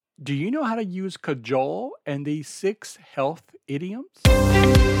Do you know how to use cajole and these 6 health idioms?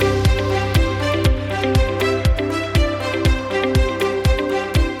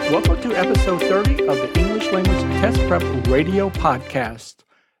 Welcome to episode 30 of the English Language Test Prep Radio Podcast,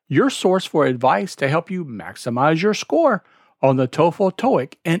 your source for advice to help you maximize your score on the TOEFL,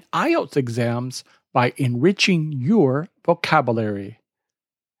 TOEIC, and IELTS exams by enriching your vocabulary.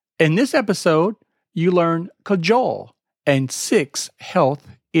 In this episode, you learn cajole and 6 health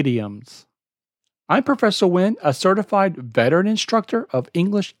idioms. I'm Professor Nguyen, a certified veteran instructor of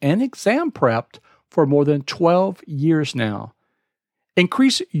English and exam prep for more than 12 years now.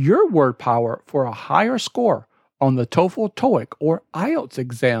 Increase your word power for a higher score on the TOEFL, TOEIC, or IELTS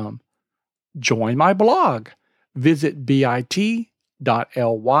exam. Join my blog. Visit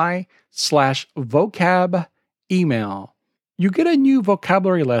bit.ly/vocab email. You get a new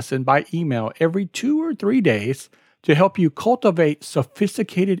vocabulary lesson by email every 2 or 3 days to help you cultivate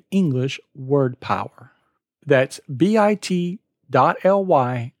sophisticated English word power. That's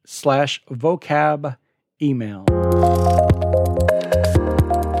bit.ly/vocab email.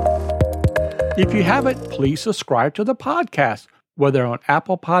 If you haven't, please subscribe to the podcast, whether on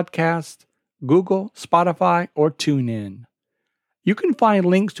Apple Podcasts, Google, Spotify, or TuneIn. You can find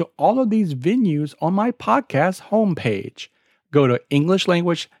links to all of these venues on my podcast homepage. Go to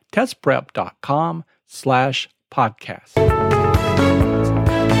englishlanguagetestprep.com/podcast.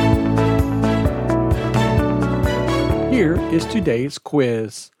 Here is today's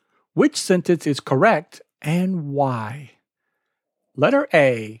quiz. Which sentence is correct and why? Letter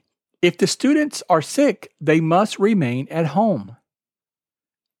A. If the students are sick, they must remain at home.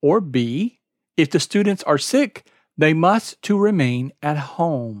 Or B. If the students are sick, they must to remain at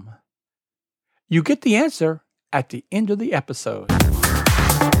home. You get the answer at the end of the episode.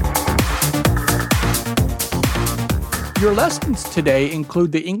 Your lessons today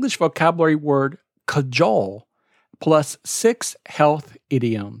include the English vocabulary word cajole plus 6 health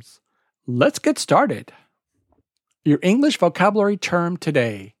idioms. Let's get started. Your English vocabulary term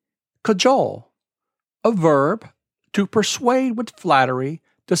today, cajole, a verb to persuade with flattery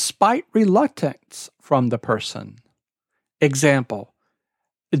despite reluctance from the person. Example,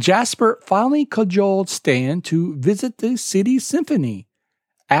 Jasper finally cajoled Stan to visit the city symphony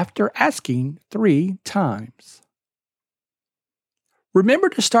after asking 3 times. Remember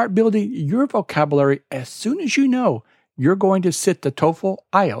to start building your vocabulary as soon as you know you're going to sit the TOEFL,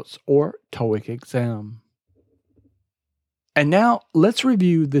 IELTS, or TOEIC exam. And now let's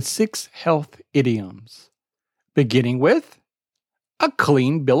review the 6 health idioms, beginning with a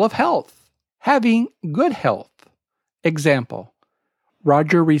clean bill of health, having good health. Example,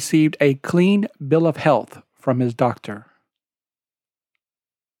 Roger received a clean bill of health from his doctor.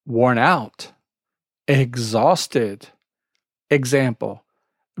 Worn out, exhausted. Example,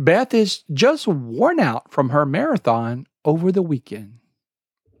 Beth is just worn out from her marathon over the weekend.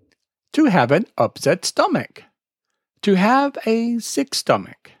 To have an upset stomach. To have a sick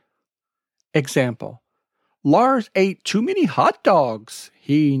stomach. Example, Lars ate too many hot dogs.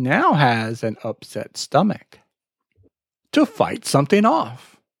 He now has an upset stomach. To fight something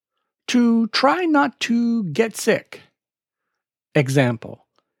off. To try not to get sick. Example,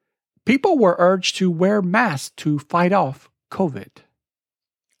 people were urged to wear masks to fight off COVID.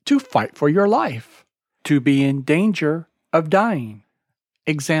 To fight for your life. To be in danger of dying.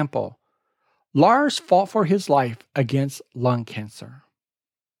 Example, Lars fought for his life against lung cancer.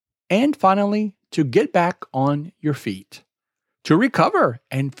 And finally, to get back on your feet. To recover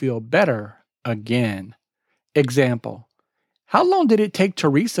and feel better again. Example, how long did it take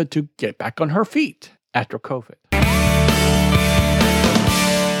Teresa to get back on her feet after COVID?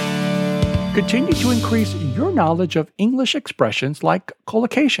 Continue to increase your knowledge of English expressions like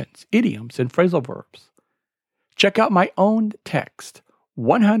collocations, idioms, and phrasal verbs. Check out my own text,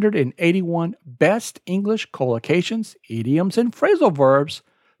 181 Best English Collocations, Idioms, and Phrasal Verbs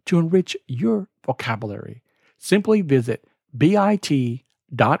to enrich your vocabulary. Simply visit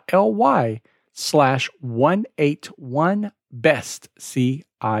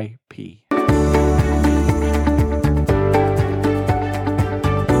bit.ly/181BEST-CIP.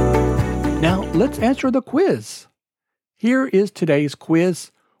 Now, let's answer the quiz. Here is today's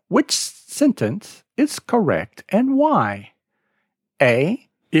quiz. Which sentence is correct and why? A.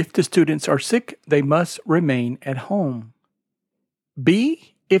 If the students are sick, they must remain at home.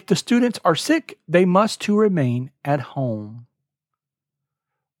 B. If the students are sick, they must to remain at home.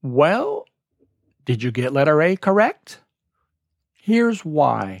 Well, did you get letter A correct? Here's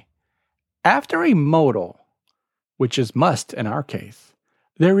why. After a modal, which is must in our case,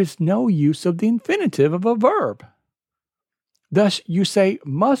 there is no use of the infinitive of a verb. Thus, you say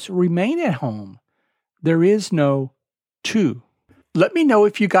must remain at home. There is no to. Let me know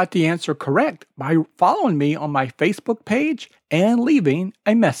if you got the answer correct by following me on my Facebook page and leaving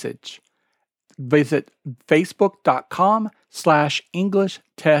a message. Visit facebook.com/English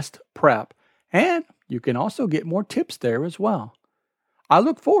Test Prep, and you can also get more tips there as well. I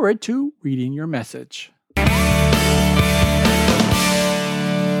look forward to reading your message.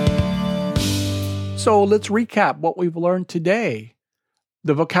 So let's recap what we've learned today.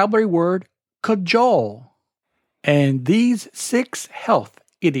 The vocabulary word cajole, and these 6 health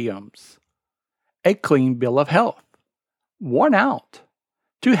idioms. A clean bill of health, worn out,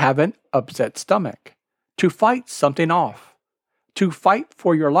 to have an upset stomach, to fight something off, to fight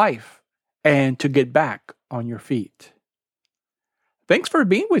for your life, and to get back on your feet. Thanks for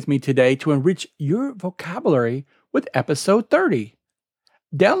being with me today to enrich your vocabulary with episode 30.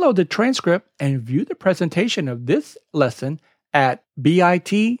 Download the transcript and view the presentation of this lesson at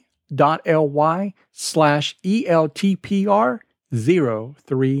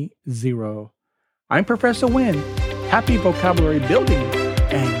bit.ly/ELTPR030. I'm Professor Wynn. Happy vocabulary building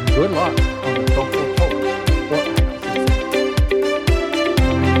and good luck.